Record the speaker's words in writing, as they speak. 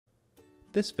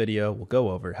This video will go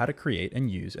over how to create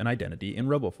and use an identity in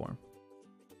RoboForm.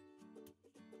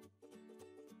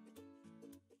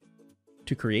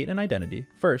 To create an identity,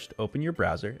 first open your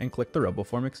browser and click the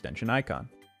RoboForm extension icon.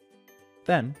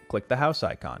 Then, click the house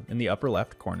icon in the upper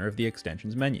left corner of the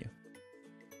extensions menu.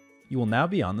 You will now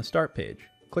be on the Start page.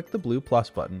 Click the blue plus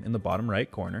button in the bottom right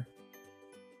corner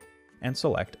and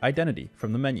select Identity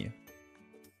from the menu.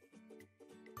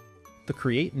 The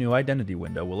Create New Identity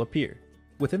window will appear.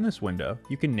 Within this window,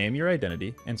 you can name your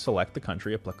identity and select the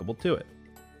country applicable to it.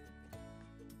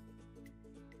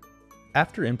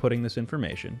 After inputting this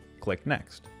information, click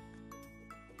Next.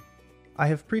 I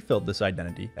have pre-filled this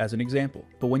identity as an example,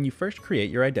 but when you first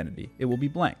create your identity, it will be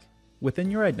blank.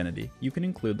 Within your identity, you can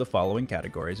include the following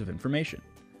categories of information.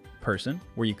 Person,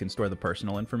 where you can store the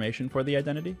personal information for the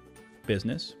identity.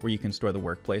 Business, where you can store the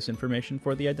workplace information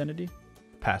for the identity.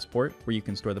 Passport, where you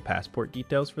can store the passport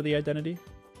details for the identity.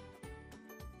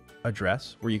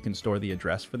 Address, where you can store the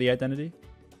address for the identity.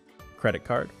 Credit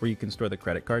card, where you can store the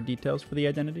credit card details for the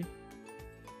identity.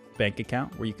 Bank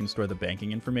account, where you can store the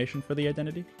banking information for the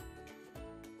identity.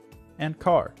 And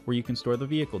car, where you can store the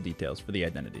vehicle details for the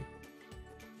identity.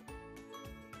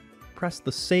 Press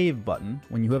the Save button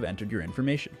when you have entered your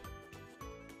information.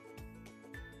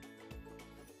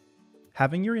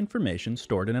 Having your information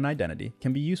stored in an identity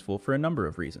can be useful for a number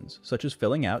of reasons, such as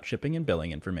filling out shipping and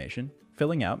billing information,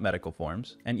 filling out medical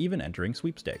forms, and even entering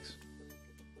sweepstakes.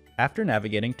 After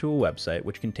navigating to a website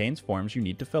which contains forms you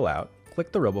need to fill out,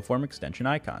 click the RoboForm extension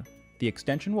icon. The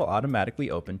extension will automatically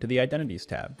open to the Identities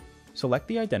tab. Select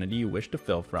the identity you wish to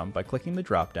fill from by clicking the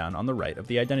drop-down on the right of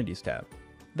the Identities tab.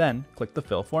 Then, click the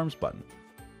Fill Forms button.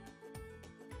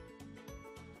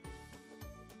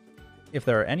 If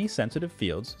there are any sensitive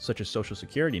fields, such as Social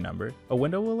Security number, a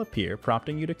window will appear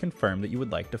prompting you to confirm that you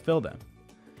would like to fill them.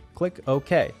 Click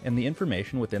OK, and the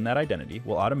information within that identity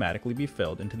will automatically be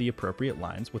filled into the appropriate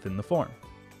lines within the form.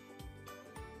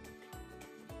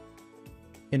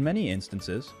 In many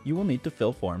instances, you will need to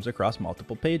fill forms across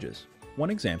multiple pages. One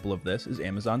example of this is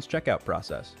Amazon's checkout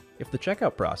process. If the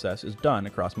checkout process is done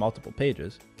across multiple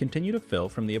pages, continue to fill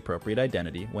from the appropriate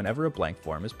identity whenever a blank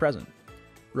form is present.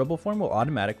 RoboForm will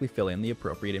automatically fill in the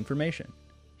appropriate information.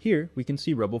 Here, we can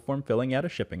see RoboForm filling out a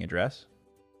shipping address,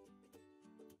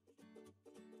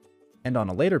 and on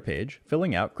a later page,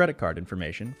 filling out credit card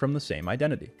information from the same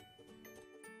identity.